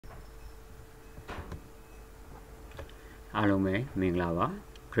Alome Minglava,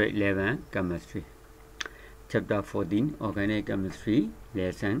 grade 11 chemistry. Chapter 14 organic chemistry,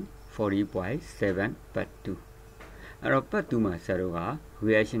 lesson 40.7 part 2. Part 2 မှာဆရာတို့က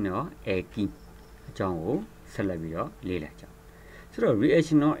reaction of alkene အကြောင်းကိုဆက်လက်ပြီးတော့လေ့လာကြအောင်။ဆိုတော့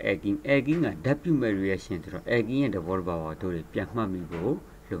reaction of alkene ကဓာတ်ပြုမဲ့ reaction ဆိုတော့ alkene ရဲ့သဘောတဘာဝတို့တွေပြန်မှတ်မိဖို့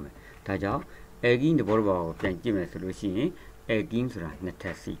လုပ်မယ်။ဒါကြောင့် alkene သဘောတဘာဝကိုပြန်ကြည့်မယ်ဆိုလို့ရှိရင် alkene ဆိုတာနှစ်ထ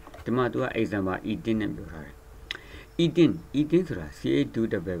ပ်စီ။ဒီမှာသူက example ethene နဲ့ပြောထားတယ်။ ethene ဆိုတာ CH2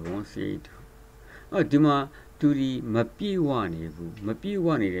 double bond CH2 ဒီမှာသူဒီမပြည့်ဝနေဘူးမပြည့်ဝ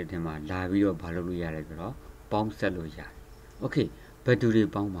နေတဲ့ထဲမှာလာပြီးတော့ဘာလုပ်လို့ရလဲဆိုတော့ပေါင်းဆက်လို့ရတယ်။ Okay ဘယ်သူတွေ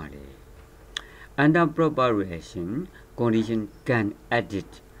ပေါင်းပါလဲ Under proper reaction condition can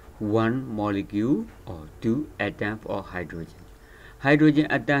edit one molecule or two atoms of hydrogen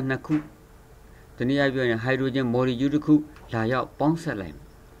atom နှစ်ခုတနည်းအားဖြင့် hydrogen molecule တစ်ခုလာရောက်ပေါင်းဆက်လိုက်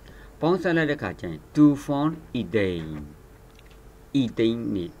တဲ့အခါကျရင် to form ethane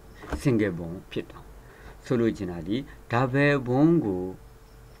နေ single bond ဖြစ်တော့ဆိုလို့ချင်တာဒီ double bond ကို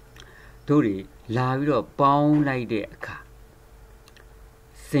တို့တွေလာပြီးတော့ပေါင်းလိုက်တဲ့အခါ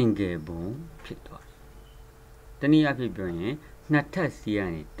single bond ဖြစ်သွားတယ်။တနည်းအားဖြင့်ပြောရင်နှစ်ထပ်စီက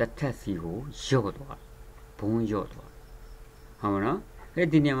နေတစ်ထပ်စီကိုလျော့သွားဘုံလျော့သွားဟုတ်မလား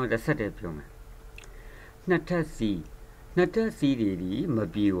ဒီနေရာမှာတစ်ဆက်တည်းပြောမယ်နှစ်ထပ်စီတွေဒီမ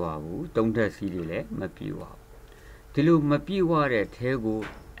ပြေဝဘူးသုံးထပ်စီတွေလည်းမပြေဝဘူးဒီလိုမပြေဝတဲ့ထဲကို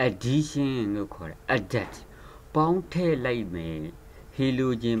addition လို့ခေါ်တယ် add ပေါင်းထည့်လိုက်မယ်ဟီ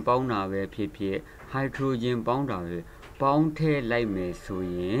လိုဂျင်ပေါင်းတာပဲဖြစ်ဖြစ်ဟိုက်ဒရိုဂျင်ပေါင်းတာပဲပေါင်းထည့်လိုက်မယ်ဆို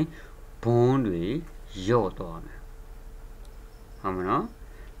ရင်ဘွန်းတွေလျော့သွားမယ်ဟုတ်မနော်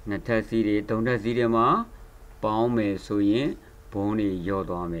နှစ်ထပ်စီတွေသုံးထပ်စီတွေမှာပေါင်းမယ်ဆိုရင်ဘွန်းတွေလျော့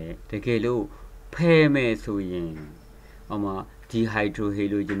သွားမယ်တကယ်လို့ဖယ်မယ်ဆိုရင်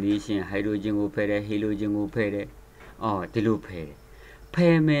dehydrohallucination ဟိုက်ဒရိုဂျင်ကိုဖယ်တယ်ဟီလိုဂျင်ကိုဖယ်တယ်ဒီလိုဖ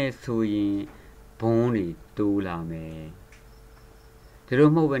ယ်မယ်ဆိုရင်ဘုံတွေတိုးလာမယ်ဒီလို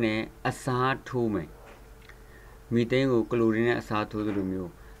မဟုတ်ဘဲနဲ့အစားထိုးမယ်မီသိန်းကိုကလိုရီနဲ့အစားထိုးသလို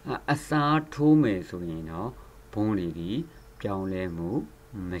မျိုးအစားထိုးမယ်ဆိုရင်တော့ဘုံတွေဒီပြောင်းလဲမှု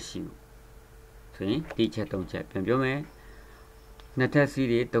မရှိဘူးဆိုရင်ဒီချက်သုံးချက်ပြန်ပြောမယ်နှစ်ထပ်စီး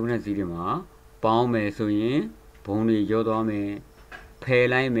တွေသုံးထပ်စီးတွေမှာပေါင်းမယ်ဆိုရင်ဘုံတွေရောသွားမယ်ဖယ်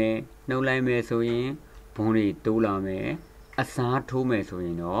လိုက်မယ်နှုတ်လိုက်မယ်ဆိုရင်ဘုံတွေတိုးလာမယ်အစားထိုးမယ်ဆိုရ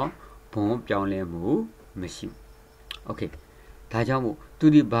င်တော့ဘုံပြောင်းလဲမှုမရှိဘူး။ Okay ဒါကြောင့်မို့သူ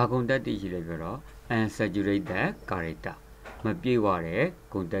ဒီဘာဂုဏ်တတ်တိရှိလဲပြောတော့ unsaturated character မပြည့်ဝတဲ့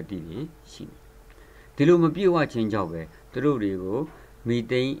ဂုဏ်တတ်တိတွေရှိတယ်။ဒီလိုမပြည့်ဝခြင်းကြောင့်ပဲသူတို့တွေကိုမီ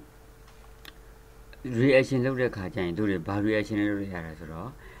သိန်း reaction လုပ်တဲ့ခါကျရင်သူတွေဘာ reaction နဲ့လုပ်ရတာဆိုတော့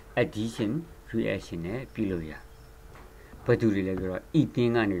addition reaction နဲ့ပြုလုပ်ရဘယ်သူတွေလဲပြောတော့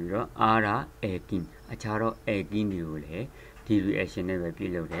ethene ကနေပြီးတော့ alkene အခြားတော့ alkene တွေကိုလည်းဒီ reaction နဲ့ပဲပြု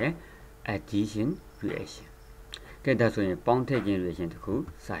လုပ်တယ် addition reaction ကဲဒါဆိုရင်ပေါင်းထည့်ခြင်း reaction တစ်ခု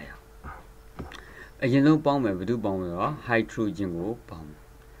စရအောင်အရင်ဆုံးပေါင်းမယ်ဘယ်သူပေါင်းမလဲတော့ hydrogen ကိုပေါင်းမယ်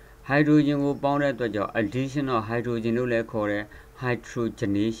hydrogen ကိုပေါင်းတဲ့အတွက်ကြောင့် addition of hydrogen လို့လည်းခေါ်တယ်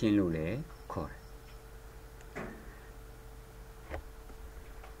hydrogenation လို့လည်းခေါ်တယ်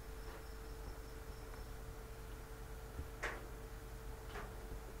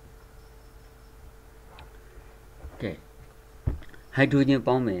ဟိုက်ဒရိုဂျင်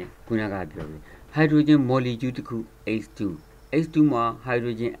ပေါင်းမယ်ခုနကပြောပြီဟိုက်ဒရိုဂျင် molecule တစ်ခု H2 မှာဟိုက်ဒ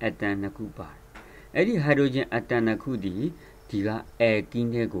ရိုဂျင်အက်တမ်နှစ်ခုပါတယ်အဲ့ဒီဟိုက်ဒရိုဂျင်အက်တမ်နှစ်ခုဒီက alkene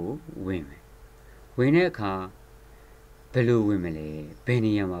ထဲကိုဝင်မယ်ဝင်တဲ့အခါဘယ်လိုဝင်မလဲဘယ်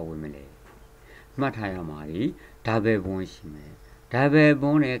နေရာမှာဝင်မလဲမှတ်ထားရမှာဒီ double bond ရှိမယ် double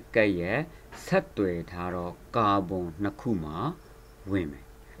bond နဲ့ကပ်ရဲ့ဆက်သွယ်ထားတော့ကာဗွန်နှစ်ခုမှာဝင်မယ်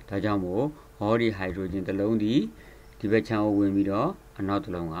ဒါကြောင့်မို့ဟောဒီဟိုက်ဒရိုဂျင်တစ်လုံးဒီဘက်ချမ်းကိုဝင်ပြီးတော့အနောက်တ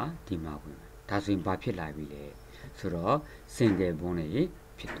စ်လုံးကဒီမှာဝင်မယ်ဒါဆိုရင်ဘာဖြစ်လာပြီလဲဆိုတော့ single bond တွေ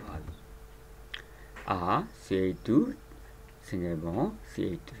ဖြစ်သွားပြီCH2 single bond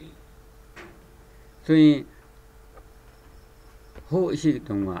CH3 ဆိုရင်ဟိုအရှိ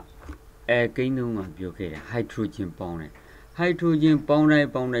တုန်းကalkene တုန်းကပြောခဲ့တယ်ဟိုက်ဒရိုဂျင်ပေါင်းတယ်ဟိုက်ဒရိုဂျင်ပေါင်းတိုင်း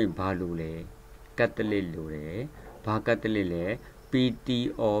ဘာလို့လဲကတ်တလစ်လို့တယ်ဘာကတ်တလစ်လဲ PT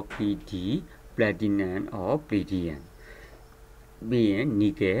or PD platinum or palladium ပြီးရင်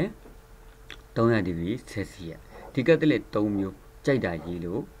nickel 300 degree Celsius ဒီကတ်တလစ်3မျိုးကြိုက်တာရေး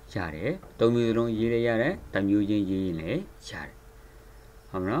လို့ရတယ်3မျိုးစလုံးရေးရရတယ်တစ်မျိုးချင်းရေးရင်လည်းရတယ်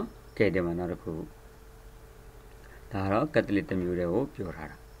ဟုတ်မလားကဲဒီမှာနောက်တစ်ခုဒါတော့ကတ်တလစ်တစ်မျိုးတည်းကိုပြောထား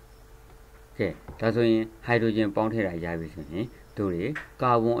တာကဲဒါဆိုရင်ဟိုက်ဒရိုဂျင်ပေါင်းထည့်တာရပြီဆိုရင်တို့တွေ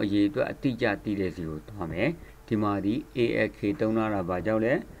ကာဗွန်အရေးအတွက်အတိအကျသိတဲ့စီကိုသွားမယ်ဒီမှာဒီ ALK သုံးလာတာဘာကြောင့်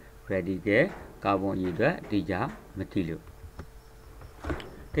လဲ radical carbon either dija material.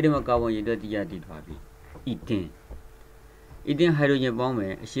 Kedima carbon either dija ditwabi. Ethane hydrogen bomb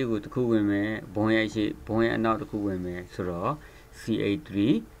a she good cool boy and out cool women, so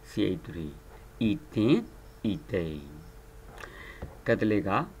CH3, ethane.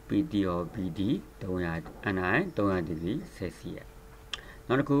 Cataliga, PD or BD, don't degree Celsius.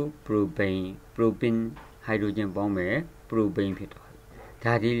 Not cool propane hydrogen bomb propane pit.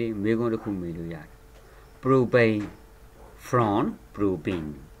 That is me going to cool million. Propane from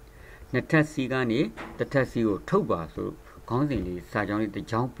propane. Natasigani, the Tassio Toba, so constantly suddenly the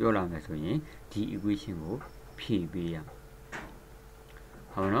jump your lamb the equation of PB.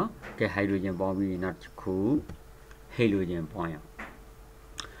 However, the hydrogen bomb is not cool. Halogen bomb.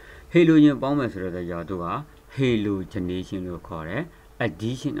 Halogen bomb is rather Yadua, halogenation core,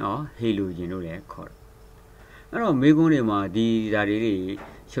 addition or halogen core. I don't make only my D.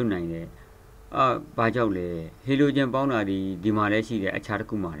 Shunai. Bajole, halogen bomb are the Dimaleshi, a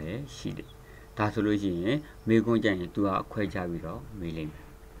charcumare, she did. Tasolution, Megon to a quajaviro, milling.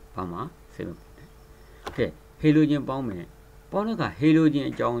 Pama, 7. Okay, halogen bomb. Ponaga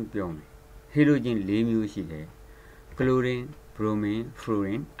halogen John Pion. Halogen limusi. Chlorine, bromine,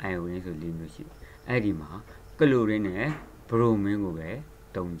 fluorine, iodine, so limusi. Adima, chlorine, bromine,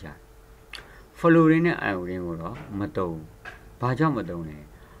 donja. Fluorine, iodine, mato. Pajamadone.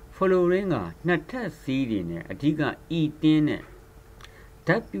 Fluorine, not a seed in a diga eating.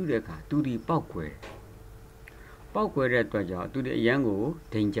 Tap you the car to the Pokwe. Pokwe at Dwaja to the Yango,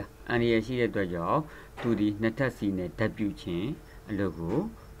 danger, and he see at Dwaja to the Natasine debut chain, and logo,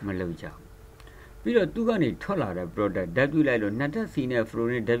 Maloja. Below Tugani Tola brother, debut like Natasine,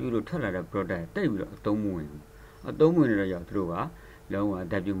 Florine debut Tola brother, David of Tomuin. A Tomuin Raja Trua, lower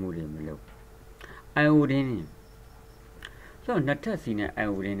debut moody Melo. I would in him. So Natasine, I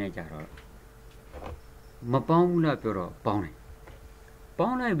would in a jar. Mapamula Puro, Pony.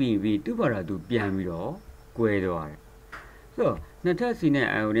 Pony be two para do Piamiro, Quedor. So Natasine,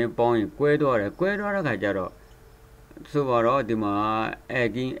 I would in point, Quedor, Gajaro. So what the ma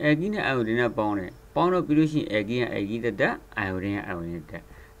egg I would in a pony. Pound pollution egg that I would in that.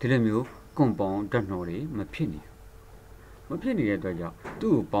 Tell you, compound, don't know Mapini. Mapini at the job,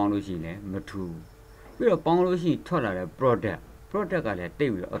 2 pound Matu. We are pound tolerate product at a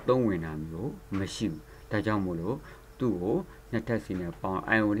table or don't win machine. Tajamulo, 2 Natasina pound,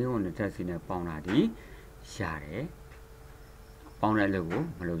 I would on Natasina pound, Share, pound a level,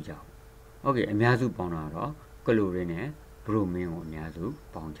 Maloja. Okay, a Miazu pound, Colorine, bromine or Miazu,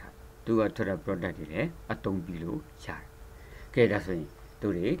 pound. 2 a product, a tone below, Share. Okay, that's why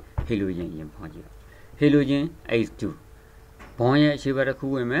today, halogen in Ponja. Halogen H2. Ponya Shivara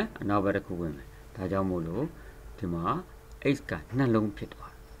Kuweme, another Kuweme. Tajamolo, Tima, Iska, Nalong Pitwa.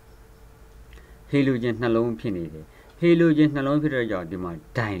 Halogen Nalong Pinade. Halogen Nalong Pitaja, Dima,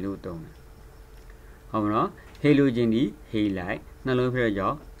 Diluton. However, halogen halite, Nalong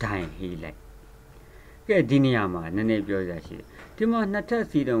Pitaja, Dine halite. Get Diniama, Nane Biozashi. Tima Nata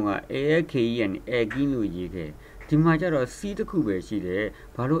Sidonga, Ake and Eginu Yike. Timajaro see the Kube Shide,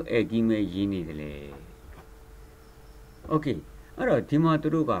 Palo Egime Yinidele. Okay, Ara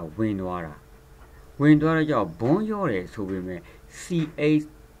Timaturuga, Windwara. Windwara job, bon yore, so we may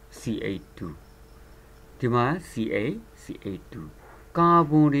CH2. Tima CH2.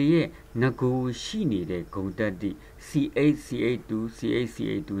 Carbon de Nago Shini de Gondadi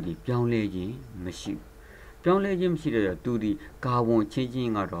CH2, the Pion Legend machine. Pion Legend Shida to the carbon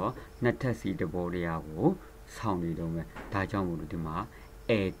changing out of Natasi the body avo, sounded on Tajamu Dima,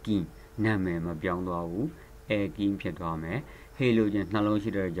 Ekin, Name Mabiandu, Ekin Pietame, halogen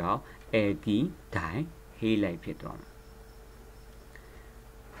Naloshida job. Eggy, die, halite Pietron.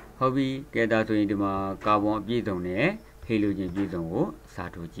 Hobby get out to the carbon bidone, halogen bidon,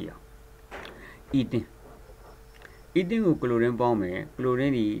 Satogia. Eating chlorine bomb,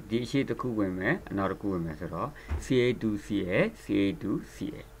 chlorine, the shade of Kuweme, another Kuweme,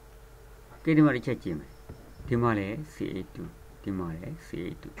 Ca2Ca. Get him a check. Timale, Ca2.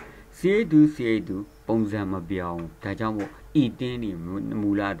 Ca2, Ponzama Biao, Tajamo, eating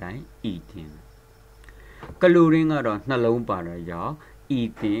Mula die, eating. Coloring around Nalone Paraja,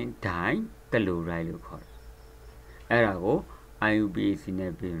 eating, die, Calorilo cor. Erago, I will be in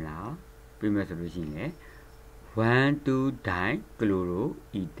a Bimla, Bimasolution, 1, 2, die, Cloro,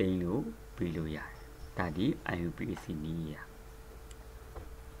 eating, below ya. Daddy, I will be in here.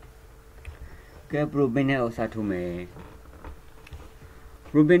 Gabrubene or Satume.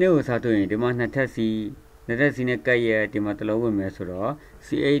 Rubene was Satu, the Manatasi, Natasina Kaya, the Matalo Mesura,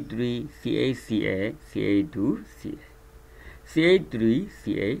 CA3, CACA, CA2, CA. CA3,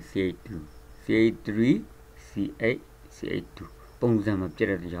 CA, CA2, CH3 CH CH2 ပုံစံမှာပြ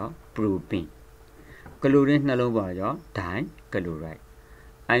တဲ့ကြောင့် propane ကလိုရင်းနှလုံးပါကြောင့် dichloride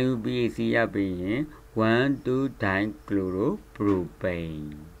IUPAC ရပြီးရင် 1,2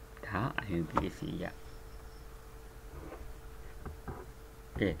 dichloropropane ဒါ IUPAC ရ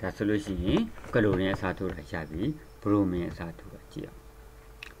ကဲဒါဆိုလို့ရှိရင်ကလိုရင်းအစားထိုးတာရပြီ bromine အစားထိုးတာကြည့်အောင်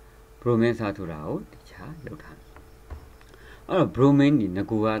bromine အစားထိုးတာကိုတခြားလုပ်ထားအဲ့တော့ bromine ဒီင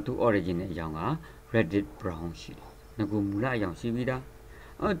ကူကသူ့ origin နဲ့အကြောင်းက reddish brown ရှိတယ်ငကူမူလအကြောင်းရှိပြီးသား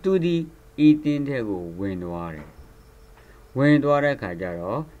အဲ့သူဒီ ethene ထဲကိုဝင်သွားတယ်ဝင်သွားတဲ့ခါကျ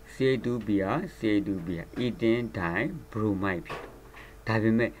တော့ CH2B က CH2B က ethene dibromide ဖြစ်ဒါပေ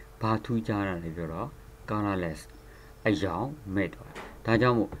မဲ့ဘာထူးခြားတာလဲပြောတော့ colorless အယောင်မဲ့သွားဒါကြော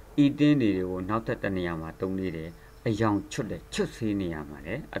င့်မို့ ethene တွေကိုနောက်ထပ်တစ်နေရာမှာတုံးနေတယ်အယောင်ချွတ်တယ်ချွတ်ဆေးနေရမှာ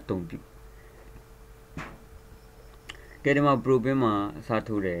လေအတုံးပြုကဲဒီမှာ propane မှာအစား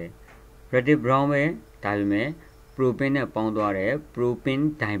ထိုးတယ် reddish brown ပဲဒါပေမဲ့ propane နဲ့ပေါင်းသွားတယ် propane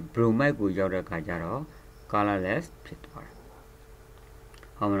dibromide ကိုရောက်တဲ့အခါကျတော့ colorless ဖြစ်သွားတယ်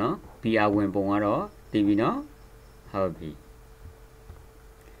ဟုတ်မနော် PR ဝင်ပုံကတော့တည်ပြီနော်ဟုတ်ပြီ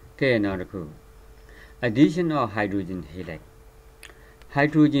ကဲနောက်တစ်ခု addition of hydrogen halide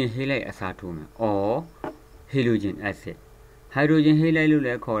hydrogen halide အစားထိုးမယ် or halogen acid hydrogen halide လို့လ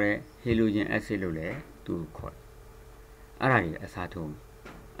ည်းခေါ်တယ် halogen acid လို့လည်းသူခေါ်တယ်အဲ့ဒါတွေအစားထိုးမယ်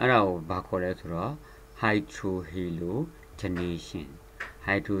အဲ့ဒါကိုဘာခေါ်လဲဆိုတော့ hydrohalogenation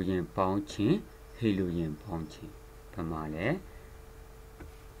hydrogen ပေါင်းခြင်း halogen ပေါင်းခြင်းဘာမှလဲ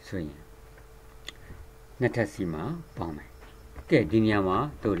ဆိုရင်နှစ်ထပ်စီမှာပေါင်းမယ်ကဲဒီနေရာမှာ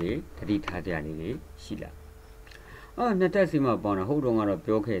တို့တွေတတိထားကြလေးတွေရှိလားနှစ်ထပ်စီမှာပေါင်းတာဟုတ်တော့ကတော့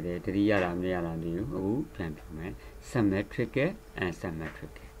ပြောခဲ့တယ်တတိရတာမရတာမျိုးအခုပြန်ပြောမယ် symmetrical and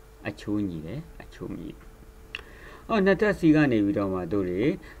symmetrical အချိုးညီတယ်အချိုးမြည်နှစ်ထပ်စီကနေပြီးတော့မှတို့တွေ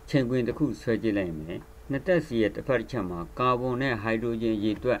ချိန်ခွင်တစ်ခုဆွဲကြည့်လိုက်မယ်နှစ်ထပ်စီရဲ့တစ်ဖက်တစ်ချက်မှာကာဗွန်နဲ့ဟိုက်ဒရိုဂျင်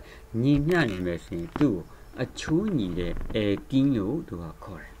ရေတွက်ညီမျှနေမယ်ဆိုရင်သူ့အချိုးညီတဲ့ alkene လို့သူက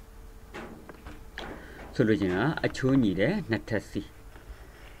ခေါ်တယ်ဆိုလို့ချင်းကအချိုးညီတဲ့နှစ်ထပ်စီ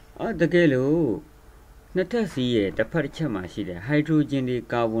တကယ်လို့နှစ်ထပ်စီရဲ့တစ်ဖက်တစ်ချက်မှာရှိတဲ့ဟိုက်ဒရိုဂျင်တွေ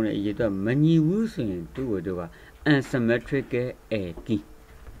ကာဗွန်နဲ့ရေတွက်မညီဘူးဆိုရင်သူ့ကိုတို့က unsymmetrical alkene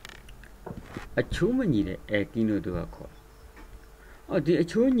အချိုးမညီတဲ့ alkene လို့သူကခေါ်ဒီအ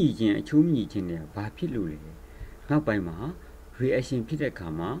ချိုးညီခြင်းအချိုးမညီခြင်းတွေကဘာဖြစ်လို့လဲနောက်ပိုင်းမှာ reaction ဖြစ်တဲ့အခါ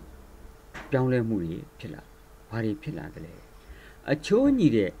မှာပြောင်းလဲမှုတွေဖြစ်လာဘာတွေဖြစ်လာတယ်လဲအချိုးညီ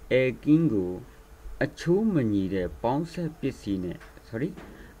တဲ့ alkene ကိုအချိုးမညီတဲ့ပေါင်းဆက်ပစ္စည်းနဲ့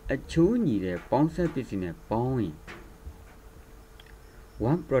အချိုးညီတဲ့ပေါင်းဆက်ပစ္စည်းနဲ့ပေါင်းရင်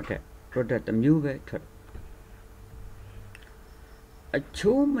one product တစ်မျိုးပဲထွက်အ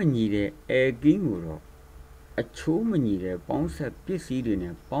ချိုးမညီတဲ့ alkene ကိုတော့အချိုးမညီတဲ့ပေါင်းဆက်ပစ္စည်းတွေ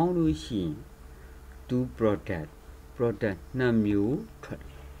နဲ့ပေါင်းလို့ရှိရင် two product နှစ်မျိုးထွက်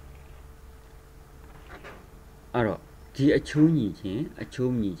အဲ့တော့ဒီအချိုးညီခြင်းအ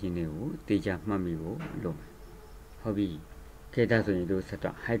ချိုးမညီခြင်းတွေကိုတေချာမှတ်မိဖို့လုပ်မယ်ဟုတ်ပြီခေတ္တဆိုရင်တို့ဆက်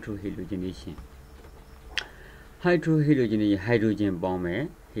တော့ hydrohalogenation hydrogen ပေါင်းမယ်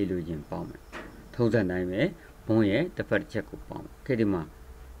halogen ပေါင်းမယ်ထုံးစံတိုင်းပဲဘုံရဲ့တစ်ဖက်တစ်ချက်ကိုပေါင်းမယ်ခေတ္တမှာ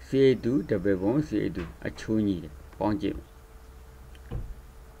CH2 double bond CH2 အချိုးညီတယ်ပေါင်းကြည့်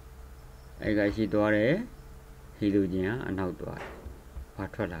အဲ့ကရှိသွားတယ် halogen ကအနောက်သွားတယ်ဘာ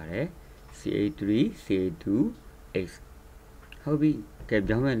ထွက်လာတယ် CH3 CH2H ဟုတ်ပြီကဲ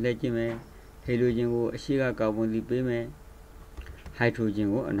ပြောင်းမဲ့လက်ကျင်မယ် halogen ကိုအရှိကကာဗွန်စီပေးမယ် hydrogen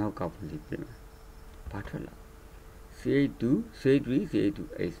ကိုအနောက်ကာဗွန်စီပေးမယ်ဘာထွက်လာ CH2 CH3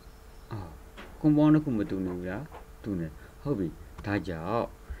 CH2H ကွန်ပေါင်းတစ်ခုမတူနေဘူးလားတူနေဟုတ်ပြီဒါကြောင့်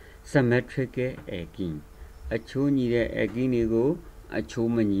symmetrical alkene အချိုးညီတဲ့ alkene တွေကိုအ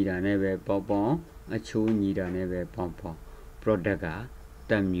ချိုးမညီတာနဲ့ပဲပေါင်းအချိုးညီတာနဲ့ပဲပေါင်း product က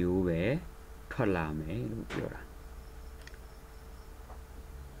တစ်မျိုးပဲထွက်လာမယ်လို့ပြောတာ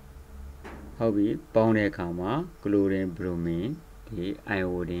ဟုတ်ပြီပေါင်းတဲ့အခါမှာ chlorine bromine ဒီ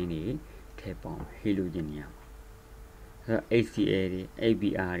iodine တွေထည့်ပေါင်း halogen နေရာမှာHCl တွေ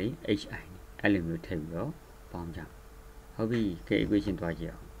ABr တွေ HI တွေအဲ့လိုမျိုးထည့်ပြီးတော့ပေါင်းကြဟုတ်ပြီကဲ equation တွားကြ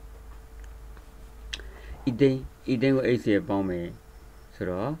ည့်အောင် ethane ကို HCl ပေါင်းမယ်ဆို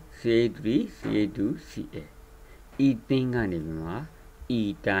တော့ CH3 CH2 Cl ethane ကနေပြီးမှ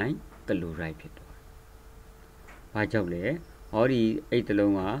ethyl chloride ဖြစ်သွားတယ်ဘာကြောင့်လဲဟောဒီအဲ့တ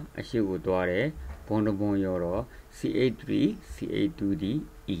လုံးကအရှိကိုတွားတယ်ဘွန်တဘွန်ရောတော့ CH3 CH2 ဒီ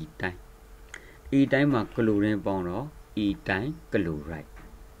ethyl မှာ chlorine ပေါင်းတော့ ethyl chloride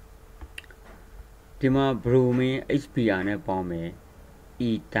ဒီမှာ bromine HBr နဲ့ပေါင်းမယ်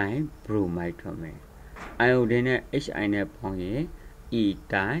ethyl bromide ထွက်မယ် iodine နဲ့ HI နဲ့ပေါင်းရင်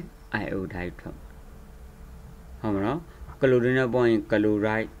ethyl iodide ထွက်ဟုတ်မနော်ကလိုရင်းနဲ့ပေါင်းရင်ကလို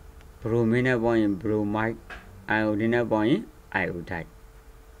ရိုက်ဘရိုမင်းနဲ့ပေါင်းရင်ဘရိုမိုက်အိုင်အိုဒင်းနဲ့ပေါင်းရင် iodide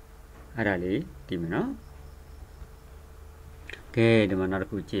အဲ့ဒါလေးဒီမယ်နော်ကဲဒီမှာနောက်တစ်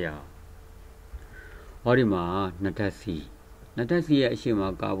ခုကြည့်အောင်ဟောဒီမှာနှစ်ဓာတ်စီရဲ့အရှိမ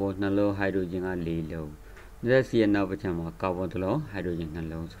ကာဗွန်2လုံးဟိုက်ဒရိုဂျင်က4လုံးနှစ်ဓာတ်စီရဲ့နောက်ပချမ်းမှာကာဗွန်1လုံးဟိုက်ဒရိုဂျင်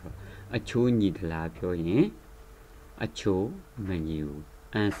2လုံးဆိုတော့အချိုးညီသလားပြောရင်အချိုးမညီဘူး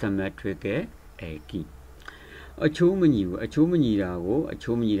unsymmetrical alkene အချိုးမညီဘူးအချိုးမညီတာကိုအ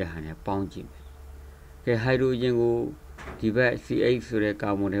ချိုးမညီတဲ့ဟာနဲ့ပေါင်းကြည့်မယ်ကဲဟိုက်ဒရိုဂျင်ကိုဒီဘက် CH ဆိုတဲ့ကာ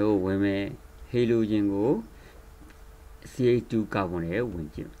ဗွန်တွေကိုဝင်မယ်ဟီလိုဂျင်ကို CH2 ကာဗွန်တွေဝင်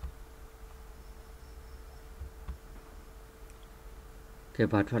ကြည့်ကဲ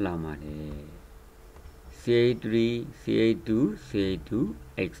ဘာထွက်လာမှာလဲ CH3 CH2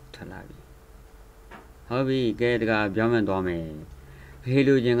 CH2X ထွက်လာပြီဟုတ်ပြီကဲတကပြောင်းပြန်သွားမယ်ဟီ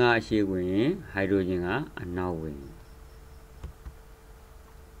လိုဂျင်ကအရှေ့ဝင်ဟိုက်ဒရိုဂျင်ကအနောက်ဝင်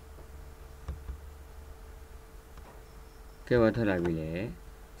ကဲဘာထွက်လာပြီလဲ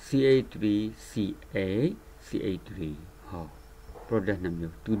CH3 CH CH3 ဟော product နှစ်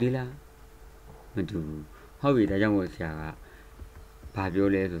မျိုးတူသေးလားမတူဘူးဟုတ်ပြီဒါကြောင့်မို့ဆရာကဘာပြော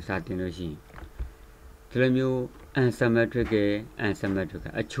လဲဆိုစာတင်လို့ရှိရင်ဒီလိုမျိုး unsymmetrical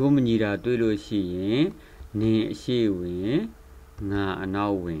အချိုးမညီတာတွေ့လို့ရှိရင်နင်းအရှိဝင်ငါအနော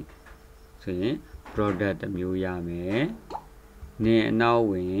က်ဝင်ဆိုရင် product တစ်မျိုးရမယ်နင်းအနောက်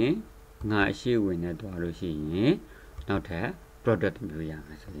ဝင်ငါအရှိဝင်နဲ့တွားလို့ရှိရင်နောက်ထပ် product တစ်မျိုးရမ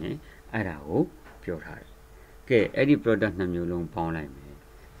ယ်ဆိုရင်အဲ့ဒါကိုပြောထားတယ်ကဲအဲ့ဒီ product နှစ်မျိုးလုံးပေါင်းလိုက်မယ်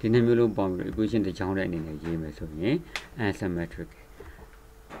ဒီနှစ်မျိုးလုံးပေါင်းပြီး equation တစ်ချောင်းတဲ့အနေနဲ့ရေးမယ်ဆိုရင် unsymmetrical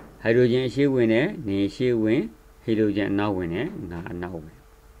ဟိုက်ဒရိုဂျင်အရှိဝင်နဲ့နေအရှိဝင်ဟီလိုဂျင်အနောက်ဝင်နဲ့ငါအနောက်ဝင်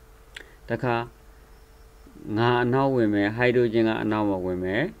တခါငါအနောက်ဝင်မယ်ဟိုက်ဒရိုဂျင်ကအနောက်မှာဝင်မ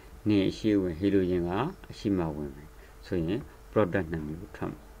ယ်နေအရှိဝင်ဟီလိုဂျင်ကအရှိမှာဝင်မယ်ဆိုရင် product နှစ်မျိုးထွ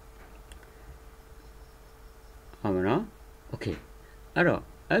က်မှာဟုတ်မနော် okay အဲ့တော့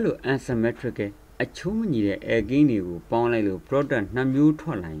အဲ့လို unsymmetrical အချိုးမညီတဲ့ alkene တွေကိုပေါင်းလိုက်လို့ product နှစ်မျိုးထွ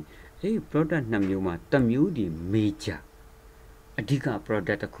က်လာရင်အဲ့ product နှစ်မျိုးမှာတစ်မျိုးဒီ major အဓိက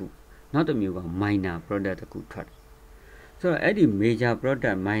product တစ်ခုနောက်တစ်မျိုးက minor product တစ်ခုထွက်တယ်ဆိုတော့အဲ့ဒီ major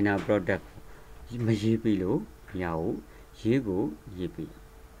product minor product မရေးပြီလို့မရဘူးရေးကိုရေးပြီ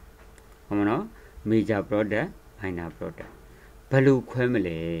ဟုတ်မနော် major product minor product ဘယ်လိုခွဲမ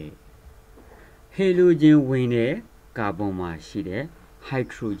လဲဟီလိုဂျင်ဝင်တဲ့ကာဗွန်မှာရှိတဲ့ဟိုက်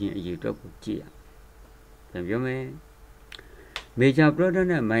ဒရိုဂျင်အရေအတွက်ကိုကြည့်ရပြန်ပြောမယ် major product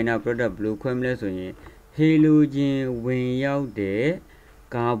နဲ့ minor product ဘယ်လိုခွဲမလဲဆိုရင်ဟီလိုဂျင်ဝင်ရောက်တဲ့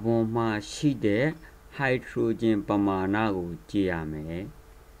ကာဗွန်မှာရှိတဲ့ဟိုက်ဒရိုဂျင်ပမာဏကိုကြည့်ရမယ်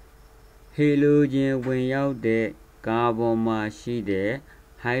ဟီလိုဂျင်ဝင်ရောက်တဲ့ကာဗွန်မှာရှိတဲ့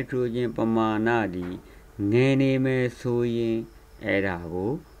ဟိုက်ဒရိုဂျင်ပမာဏဒီငယ်နေမယ်ဆိုရင်အဲ့ဒါ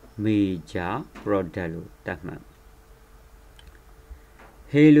ကို major product လို့သတ်မှတ်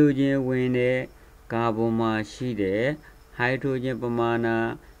ဟီလိုဂျင်ဝင်တဲ့ကာဗွန်မှာရှိတဲ့ဟိုက်ဒရိုဂျင်ပမာဏ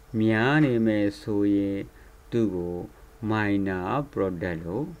များနေမယ်ဆိုရင်သူ့ကို minor product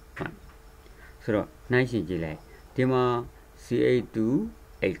လို့မှတ်ဆိုတော့နှိုင်းယှဉ်ကြည့်လိုက်ဒီမှာ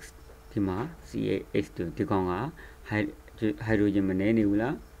CH2X ဒီမှာ CH2 ဒီကောင်ကဟိုက်ဒရိုဂျင်မနည်းနေဘူး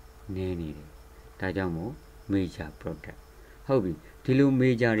လားနည်းနေတယ်ဒါကြောင့်မို့ major product ဟုတ်ပြီဒီလို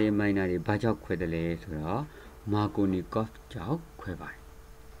major တွေ minor တွေဘာကြောင့်ခွဲတယ်လဲဆိုတော့ Markovnikov ကြောင့်ခွဲပါတယ်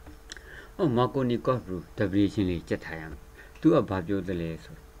Markovnikov rule definition လေးကြက်ထားရမယ်သူကဘာပြောတယ်လဲ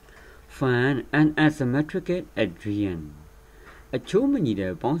ဆို find an asymmetrical adhesion အချိုးမညီ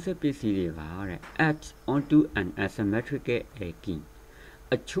တဲ့ပေါင်းစပ်ပစ္စည်းတွေကတဲ့ act onto an asymmetrical alkene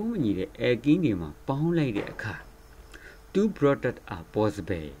အချိုးမညီတဲ့ alkene တွေမှာပေါင်းလိုက်တဲ့အခါ two products are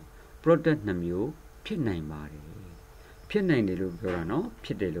possible product နှစ်မျိုးဖြစ်နိုင်ပါတယ်ဖြစ်နိုင်တယ်လို့ပြောတာနော်ဖြ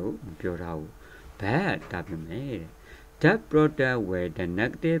စ်တယ်လို့မပြောထားဘူး but ဒါပေမဲ့ that product where the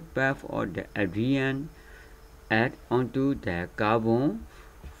negative path of the adhesion add onto the carbon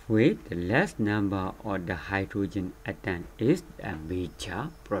with the less number of the hydrogen atom is a major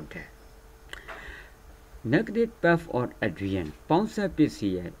product. Negative path of adhesion ပေါင်းစပ်ပစ္စ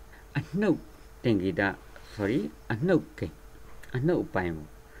ည်းရဲ့အနှုတ်တင်ကြတာ အနှုတ်ပိုင်းပေါ့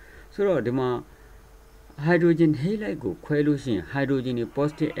ဆိုတော့ဒီမှာ hydrogen halide ကိုခွဲလို့ရှိရင် hydrogen တွေ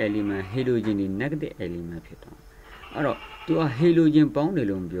positive element halogen တွေ negative element ဖြစ်သွားအဲ့တော့သူက halogen ပေါင်းတယ်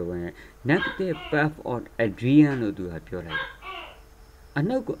လို့မပြောဘဲ negative path of adhesion လို့သူကပြောလိုက်အ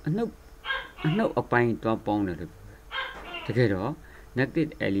နှုတ်အပိုင်းတော့ပေါင်းတယ်လို့ပြောတယ်တကယ်တော့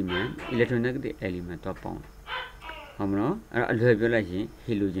negative element electronegative element တော့ပေါင်းဟုတ်မနော်အဲ့တော့အလွယ်ပြောလိုက်ရင်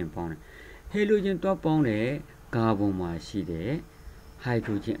halogen ပေါင်းတယ် halogen တော့ပေါင်းတယ်ကာဗွန်မှာရှိတဲ့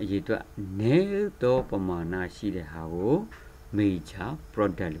hydrogen အရေးအတွက်နည်းသောပမာဏရှိတဲ့ဟာကို major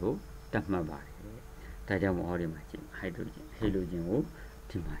product လို့သတ်မှတ်ပါတယ်။ဒါကြောင့်မို့ဟောဒီမှာကြည့် hydrogen ကို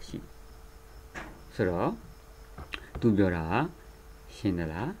ဒီမှာရှိဆိုတော့သူပြောတာရှင်းသ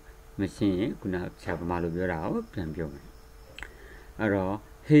လားမရှင်းရင်ခုနဆရာဗမာလိုပြောတာကိုပြန်ပြောမယ်။အဲ့တော့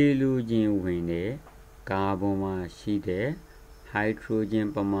halogen ဝင်တဲ့ကာဗွန်မှာရှိတဲ့ hydrogen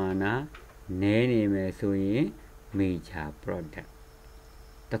ပမာဏနည်းနေမယ်ဆိုရင် major product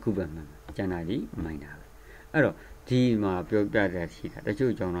တခုပဲမှန်ကျန်တာဒီ minor ပဲအဲ့တော့ဒီမှာပြောပြတဲ့ရှိတာတ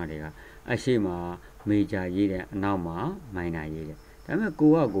ချို့ကျောင်းသားတွေကအရှိမ major ရေးတယ်အနောက်မှာ minor ရေးတယ်ဒါပေမဲ့ကို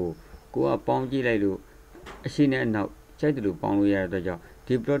ကပေါင်းကြည့်လိုက်လို့အရှိနဲ့အနောက်ကြိုက်တယ်လို့ပေါင်းလို့ရတဲ့အတွက်ကြောင့်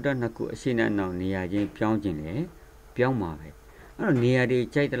ဒီ product နှစ်ခုအရှိနဲ့အနောက်နေရာချင်းပြောင်းခြင်းလေပြောင်းမှာပဲအဲ့တော့နေရာတွေ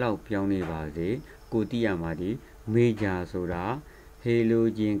ကြိုက်တဲ့လောက်ပြောင်းနေပါစေကိုသိရမှာဒီ major ဆိုတာ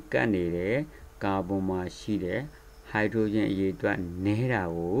halogen ကတ်နေတဲ့ကာဗွန်မှာရှိတဲ့ hydrogen အရေးအတွက်နည်းတာ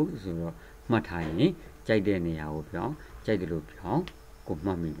ကိုဆိုတော့မှတ်ထားရင်ကြိုက်တဲ့နေရာကိုပြောင်းကြိုက်တယ်လို့ပြောင်းကို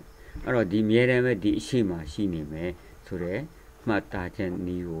မှတ်မိတယ်အဲ့တော့ဒီမြဲတယ်မဲ့ဒီအရှိမှရှိနေမယ်ဆိုတော့မှတ်သားချက်န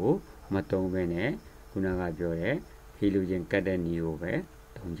ည်းကိုမသုံးဘဲနဲ့ခုနကပြောတဲ့ halogen ကတ်တဲ့နည်းကိုပဲ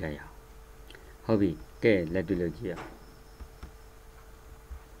သုံးကြရအောင်ဟုတ်ပြီကဲလက်တွေ့လုပ်ကြည့်အောင်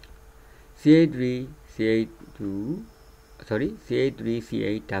CH3 CH2 CH3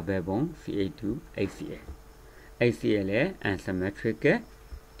 CH double bond CH2 HCl HCl လည်း unsymmetric က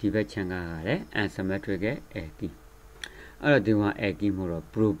ဒီဘက်ခြမ်းကလည်း unsymmetric က alkene အဲ့တော့ဒီမှာ alkene မို့တော့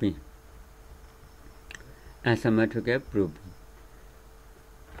propene unsymmetric က propene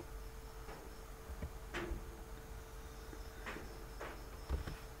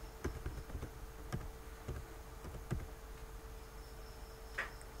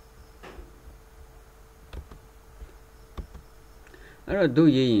အဲ့တော့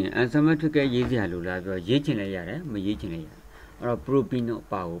တို့ရေးရင် unsymmetric ရေးစရာလိုလားပြောရေးချင်လည်းရတယ်မရေးချင်လည်းရတယ်အဲ့တော့ propene တော့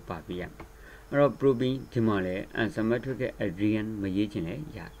ပါကိုပါပြရမယ်အဲ့တော့ propene ဒီမှာလည်း unsymmetric adrian မရေးချင်လည်း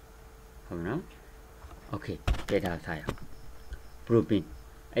ရတယ်ဟုတ်နော် okay ကဲဒါစားရအောင် propene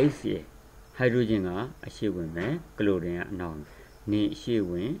HCl hydrogen ကအရှိဝင်မယ်ကလိုရင်ကအနောက်နေအရှိ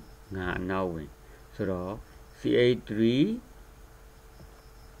ဝင်ငါအနောက်ဝင်ဆိုတော့ CH3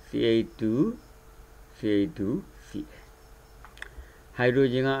 CH2 CH2 CL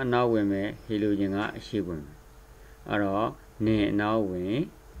hydrogen ကအနောက်ဝင်မယ် halogen ကအရှိဝင်မယ်အဲ့တော့နေအနောက်ဝင်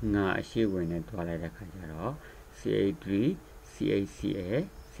ငါအရှိဝင်နဲ့တွားလိုက်တဲ့ခါကျတော့ CH3 CHCl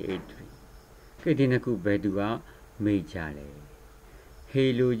CH3 ကဲဒီနှစ်ခုဘယ်သူက major လဲ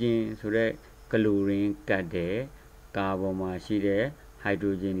halogen ဆိုတဲ့ကလိုရင်းကတ်တဲ့ကာဗွန်မှာရှိတဲ့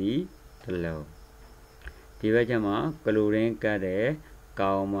hydrogen ဒီတစ်လုံးဒီဘက်ကျမှကလိုရင်းကတ်တဲ့ကာ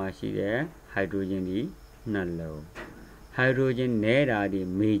ဗွန်မှာရှိတဲ့ hydrogen ဒီနှစ်လုံး hydrogen နဲ့တာဒီ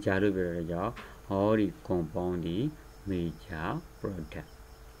major လို့ပြောရကြောင်းဟောဒီ compound ဒီ major product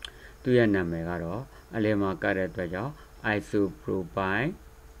သူရဲ့နာမည်ကတော့အလယ်မှာကတဲ့အတွက်ကြောင့် isopropyl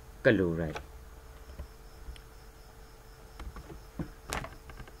chloride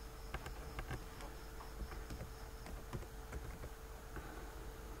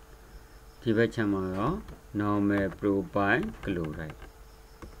ဒီဘက်ချမ်းမှာတော့ normal propyl chloride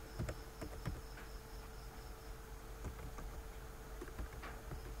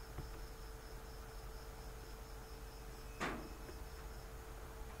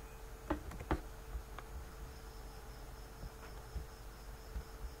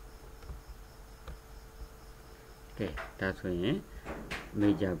ဒါဆိုရင်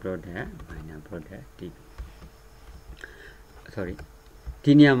major product minor product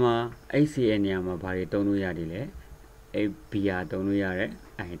ဒီနေရာမှာ HCl နေရာမှာဘာတွေသုံးလို့ရတယ်လဲ BR သုံးလို့ရတယ်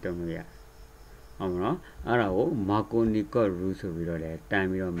I သုံးလို့ရတယ်ဟုတ်မလားအဲ့ဒါကို Markovnikov rule ဆိုပြီးတော့လဲတန်း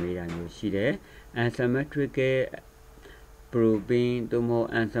ပြီးတော့မေးတာမျိုးရှိတယ် unsymmetric propane တို့မဟုတ်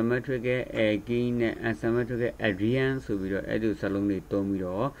unsymmetric alkene နဲ့ unsymmetric adrian ဆိုပြီးတော့အဲ့ဒီစလုံးတွေသုံးပြီး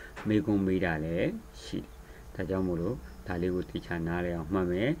တော့မေးခွန်းမေးတာလဲရှိတယ်ဒါကြောင့်မို့လို့ဒါလေးကိုတိကျနားလည်အောင်မှတ်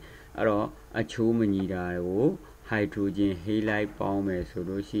မယ်အဲ့တော့အချိုးမညီတာကို hydrogen halide ပေါင်းမယ်ဆို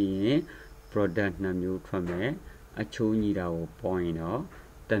လို့ရှိရင် product နှစ်မျိုးထွက်မယ်အချိုးညီတာကိုပေါင်းရင်တော့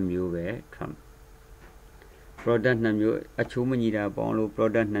တစ်မျိုးပဲထွက်မယ် product နှစ်မျိုးအချိုးမညီတာပေါင်းလို့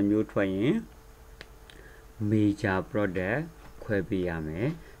product နှစ်မျိုးထွက်ရင် major product ခွဲပေးရမယ်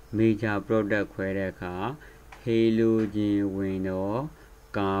major product ခွဲတဲ့အခါ halogen ဝင်တော့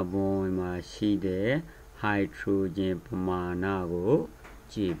ကာဗွန်မှာရှိတဲ့ hydrogen ပမာဏကို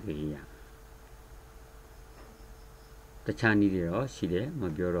ကြည့်ပေးရတခြားနည်းတွေတော့ရှိတယ်မ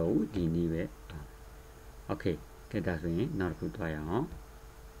ပြောတော့ဘူးဒီနည်းပဲโอเคကဲဒါဆိုရင်နောက်တစ်ခုသွားရအောင်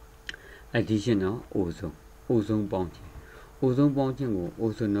additional ozone ပေါင်းခြင်းကို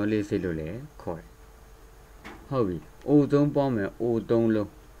ozonolysis လို့လည်းခေါ်တယ်ဟ ဟုတ်ပြီအိုသုံးပေါင်းမယ်အို3လုံး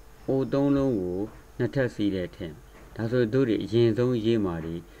အို3လုံးကိုနှစ်ထပ်စီးတဲ့ထင်ဒါဆိုတို့တွေအရင်ဆုံးရေးမှာ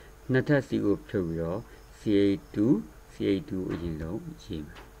ဒီနှစ်ထပ်စီးကိုဖြုတ်ပြီးတော့ CH2 CH2 အရင်ဆုံးရေးမ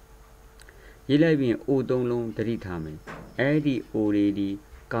ယ်ရေးလိုက်ပြီးအို3လုံးတတိထားမယ်အဲ့ဒီအိုတွေဒီ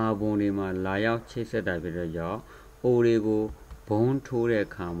ကာဗွန်တွေမှာလာရောက်ချိတ်ဆက်တာဖြစ်တော့ကြောင့်အိုတွေကိုဘုံထိုးတဲ့အ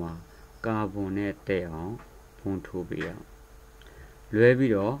ခါမှာကာဗွန်နဲ့တဲ့အောင်ဘုံထိုးပေးအောင်လွဲ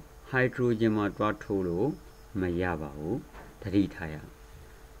ပြီးတော့ဟိုက်ဒရိုဂျင်မှာတွားထိုးလို့မရပါဘူးတတိထားရ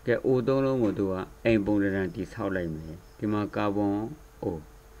ကဲ O3 လုံးကိုသူကအိမ်ပုံတံတိဆောက်လိုက်မယ်ဒီမှာကာဗွန် O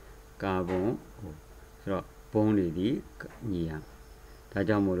ကာဗွန် O ဆိုတော့ဘုံတွေဒီညီရဒါ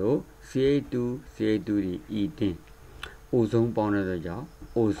ကြောင့်မို့လို့ CH2 CH2 ဒီ ethene အိုဇုံပေါင်းတဲ့ကြောင့်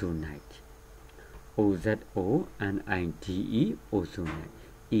ozonite OZONIDE ozonite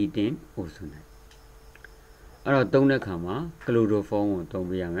ethene ozonite အဲ့တော့သုံးတဲ့အခါမှာကလိုရိုဖောင်းကိုသုံး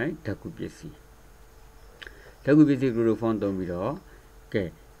ပေးရမယ်ဓာတ်ကူပစ္စည်းကလိုရိုဖောင်းသုံးပြီးတော့ကဲ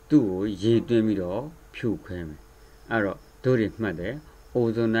သူ့ကိုရေသွင်းပြီးတော့ဖြိုခွဲမယ်အဲ့တော့တို့တွေမှတ်တယ်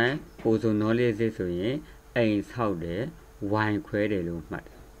ozonite ozonolysis ဆိုရင်အိမ်ဆောက်တယ်ဝိုင်ခွဲတယ်လို့မှတ်တ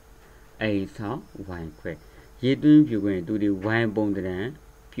ယ်အိမ်ဆောက်ဝိုင်ခွဲရေသွင်းဖြိုခွဲရင်သူတွေဝိုင်ပုံတံ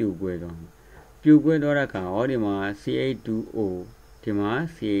ပြိုကွဲတော့ပြိုကွဲတော့တဲ့အခါဟောဒီမှာ CH2O ဒီမှာ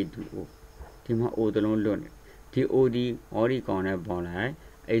CH2O ဒီမှာ O တလုံးလွတ်နေဒီ OD ဟောဒီကောင်နဲ့ပေါင်းလိုက်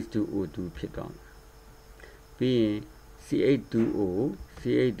H2O2 ဖြစ်သွားမယ်ပြီးရင် CH2O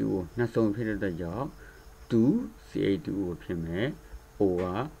နှစ်စုံဖြစ်တဲ့ကြောင့် 2CH2O ဖြစ်မယ် O က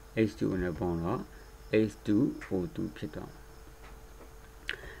H2O နဲ့ပေါင်းတော့ H2O2 ဖြစ်သွားမယ်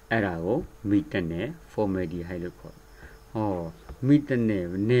အဲ့ဒါကိုမီတနဲ့ formaldehyde လို့ခေါ်ဟောမီတနဲ့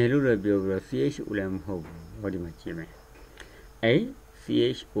နယ်လို့လည်းပြောပြီးတော့ CHO လည်းမဟုတ်ဘူးဟောဒီမှာကြည့်မယ်အဲ့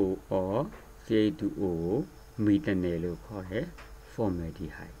CHO or CH2O မီတနယ်လို့ခေါ်တယ်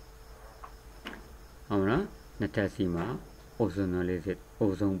formaldehyde ဟုတ်မလားနှစ်ထပ်စီမှာ ozonolysis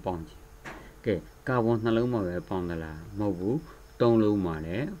အိုဇုံပေါင်းခြင်းကဲကာဗွန်နှလုံးမှာပဲပေါင်းသလားမဟုတ်ဘူး3လုံးမှာလ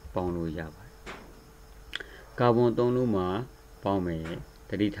ည်းပေါင်းလို့ရပါတယ်ကာဗွန်3လုံးမှာပေါင်းမယ်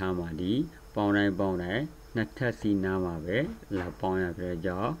တတိထားမှာဒီပေါင်းတိုင်းနှစ်ထပ်စီနားမှာပဲလာပေါင်းရပြတဲ့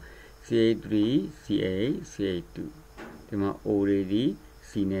ကြောင့် CH3 CH CH2 ဒီမှာ O တွေဒီ C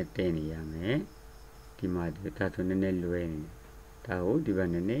နဲ့တည့်နေရမယ်ဒီမှာဒါဆိုနည်းနည်းလွဲနေဒါကိုဒီဘက်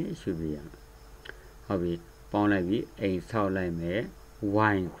နည်းနည်းရွှေ့ပြရမယ်ဟုတ်ပြီပေါင်းလိုက်ပြီးအိမ်ဆောက်လိုက်မယ်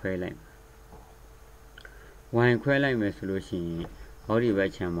ဝိုင်ခွဲလိုက်မယ်ဆိုလို့ရှိရင်ဟောဒီဘ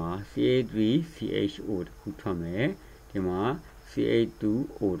က်ခြမ်းမှာ CH3 CHO တခုထွက်မယ်ဒီမှာ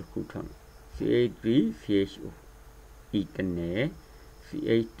CH2O တခုထွက်မယ် CH3 CHO ethene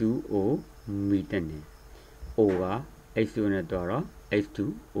CH2O မီတနေ O က H2 နဲ့တော့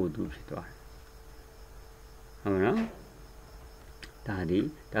H2O2 ဖြစ်သွားတယ်ဟုတ်မလား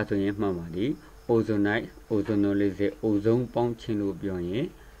ဒါဆိုရင်မှတ်ပါဒီ ozonite ozonolysis အိုဇုံပေါင်းခြင်းလို့ပြောရင်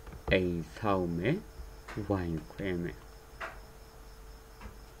အိမ်ဆောက်မယ်ဝိုင်ခွဲမယ်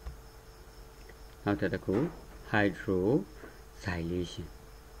နောက်တစ်ခု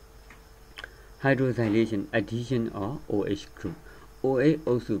hydroxylation addition of OH group OH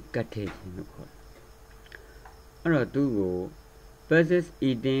အုပ်စုကတ်ထည့်ခြင်းလို့ခေါ်တယ်အဲ့တော့သူ့ကို passes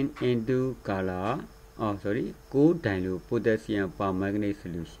ethene into color co-dilute potassium permanganate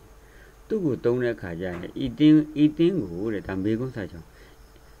solution သူ့ကိုသုံးတဲ့အခါကျရင် ethene ကိုတဲ့ဒါမေးခွန်းစာချောင်း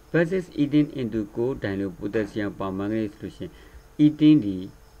passes ethene into co-dilute potassium permanganate solution ethene ဒီ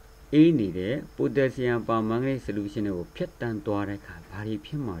အေးနေတဲ့ potassium permanganate solution ကိုဖြတ်တန်းသွားတဲ့အခါဘာတွေဖြ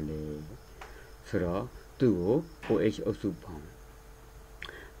စ်မှာလဲဆိုတော့သူ့ကို OH အုပ်စုပေါင်း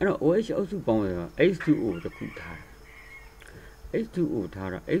အဲ့တော့ OH အုပ်စုပေါင်းရတော့ H2O တခုထားတယ် H2O ထား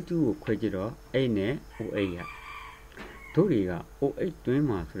တော့ H2O ခွဲကြည့်တော့ A နဲ့ OH ရတို့တွေက OH တွင်း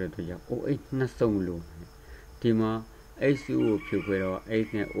မှာဆိုတဲ့အတွက်ကြောင့် OH နှစ်စုံလို့ဒီမှာ H2O ဖြုတ်ခွဲတော့ H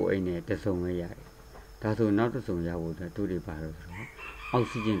နဲ့ OH နဲ့တစ်စုံပဲရတယ်ဒါဆိုနောက်တစ်စုံရဖို့အတွက်တို့တွေပါတော့ဆိုတော့အောက်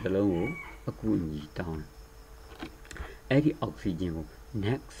ဆီဂျင်တစ်လုံးကိုအကူအညီတောင်းအဲ့ဒီအောက်ဆီဂျင်ကို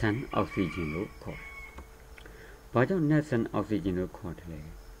net sun oxygen လို့ခေါ်တယ်။ဘာကြောင့် net sun oxygen လို့ခေါ်တယ်လဲ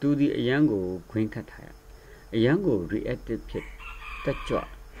။သူဒီအရန်ကိုခွင်းခတ်ထားရ။အရန်ကို reactive ဖြစ်တက်ကြွ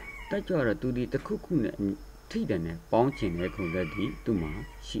တော့သူဒီတစ်ခုခုနဲ့ထိတယ်နဲ့ပေါင်းချင်တဲ့ခုံသက်ဒီသူ့မှာ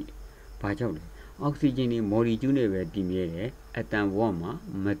ရှိတယ်။ဘာကြောင့်လဲ။အောက်ဆီဂျင်ဒီ molecule နဲ့ပဲတည်မြဲတယ်။အတန်ဘဝမှာ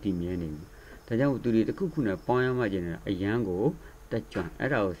မတည်မြဲနေဘူး။ဒါကြောင့်သူဒီတစ်ခုခုနဲ့ပေါင်းရမှကျင်တဲ့အရန်ကိုတက်ကြွအဲ့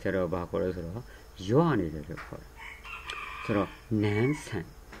ဒါကိုဆရာတော်ဘာခေါ်လဲဆိုတော့ရွာနေတယ်လို့ခေါ်တယ်ဆိုတော့နန်းဆန်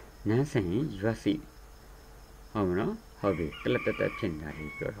ရင်ရွက်စီဟုတ်မနော်ဟုတ်ပြီကလတ်တက်ဖြစ်နေတာဒီ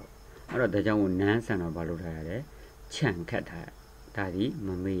ပြောတော့အဲ့တော့ဒါကြောင့်ကိုနန်းဆန်တော့ဘာလုပ်ထားရလဲခြံခတ်ထားဒါဒီမ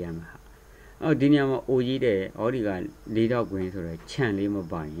မေ့ရမှာဒီနေရာမှာအိုကြီးတဲ့ဩဒီက၄တော့ခွင်းဆိုတော့ခြံလေးမ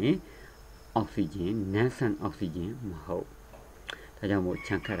ပါရင် oxygen non-sun oxygen မဟုတ်ဒါကြောင့်မို့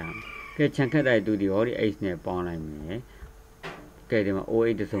ခြံခတ်တာကဲခြံခတ်တဲ့သူဒီ hori H နဲ့ပေါင်းလိုက်မယ်ကဲဒီမှာ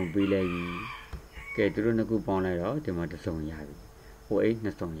OH တစ်စုံပေးလိုက်ပြီကဲသူတို့နှစ်ခုပေါင်းလိုက်တော့ဒီမှာတစ်စုံရပြီ OH နှ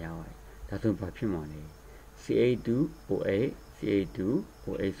စ်စုံရပါတယ်ဒါဆိုဘာဖြစ်မှာလဲ CH2OH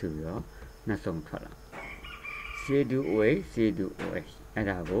CH2OH ဆိုပြီးတော့နှစ်စုံထွက်လာ CH2OH CH2OH အဲ့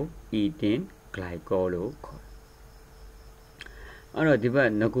ဒါကို ethene glycol လို့ခေါ်အဲ့တော့ဒီဘက်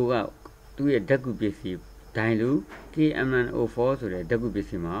ငကူကသူ့ရဲ့ဓာတ်ကူပစ္စည်းဒိုင်လူ KMnO4 ဆိုတဲ့ဓာတ်ကူပစ္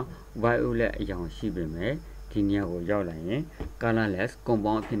စည်းမှာ violet အရောင်ရှိပေမဲ့ဒီနေရာကိုရောက်လာရင် colorless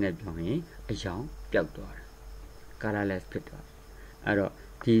compound အဖြစ်နဲ့ပြောင်းရင်အရောင်ပျောက်သွားတယ် colorless ဖြစ်သွားတယ်အဲ့တော့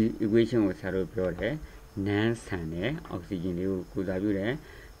ဒီ equation ကိုဆရာတို့ပြောတယ် non ဆန်တဲ့ oxygen လေးကိုကိုယ်စားပြုတယ်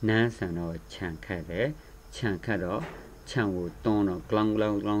non ဆန်တော့ခြံခတ်တယ်ခြံခတ်တော့ခြံကိုတွန်းတော့ clong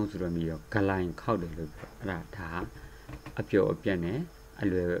ဆိုတော့ပြီးတော့ဂလိုင်းခောက်တယ်လို့ပြောအဲ့ဒါအပျော်အပြတ်နဲ့အ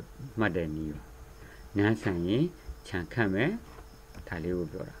လွယ်မှတ်တဲ့နည်းပါနန်းဆန်ရင်ခြံခတ်မယ်ဒါလေးကို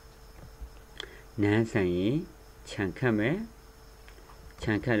ပြောတာနန်းဆန်ရင်ခြံခတ်မယ်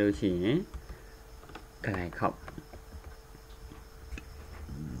ခြံခတ်လို့ရှိရင်ဂလိုင်းခောက်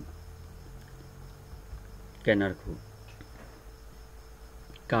ကဲနောက်တစ်ခု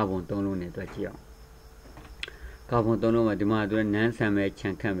ကာဗွန်3လုံးနဲ့တွက်ကြည့်အောင်ကာဗွန်3လုံးမှာဒီမှာသူကနန်းဆန်မယ်ခြံ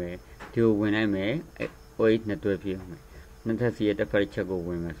ခတ်မယ်ဒီကိုဝင်လိုက်မယ် OH နဲ့တွဲပြအောင်မယ်နှစ်ထပ်စီရဲ့တစ်ဖက်ချက်ကိုဝ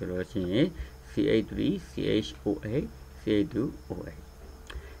င်မယ်ဆိုလို့ရှိရင် CH3 CHOH CH2OH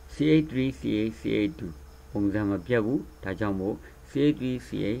CH3 CH2 ပုံစံမပြတ်ဘူးဒါကြောင့်မို့ CH3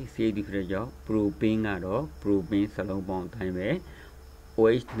 CH2 ဖြစ်တဲ့ကြောင့် propane ကတော့ propane စလုံးပေါင်းအတိုင်းပဲ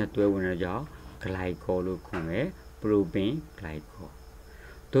OH နဲ့တွဲဝင်တဲ့ကြောင့် glycol လို့ခေါ်မယ် propane glycol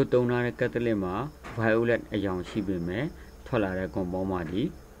တို့တုံထားတဲ့ catalyst မှာ violet အရောင်ရှိပေမဲ့ထွက်လာတဲ့ compound မှာဒီ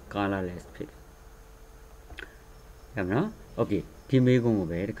colorless ဖြစ်တယ်ဟုတ်နော် okay ဒီမေးခွန်းကို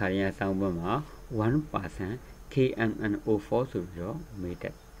ပဲဒီခါရင်းဆောင်းပွဲမှာ 1% KMnO4 ဆိုပြီးတော့မေးတ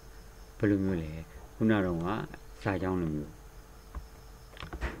က်ဘယ်လိုမျိုးလဲခုနကတော့စာကြောင်းလိုမျိုး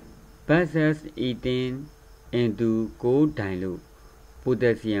passes ethane into gold dilute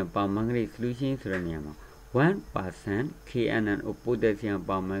potassium permanganate solution ဆိုတဲ့နေရာမှာ 1% KMnO potassium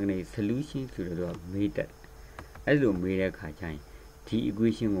permanganate solution ဆိုတော့မေးတက်အဲ့လိုမေးတဲ့အခါကျရင်ဒီ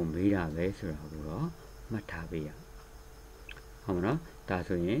equation ကိုမေးတာပဲဆိုတာကိုတော့မှတ်ထားပေးရဟုတ်မနော်ဒါ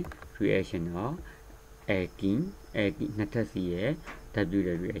ဆိုရင် reaction တော့ alkene နှစ်ထပ်စီရဲ့ W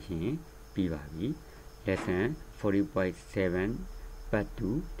တဲ့ reaction ပြီးပါပြီ lesson 40.7 part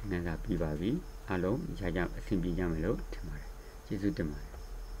 2 ဒီနေ့ကပြီးပါပြီအားလုံးရကြအဆင်ပြေကြမယ်လို့ထင်ပါတယ်ကျေးဇူးတင်ပါတယ်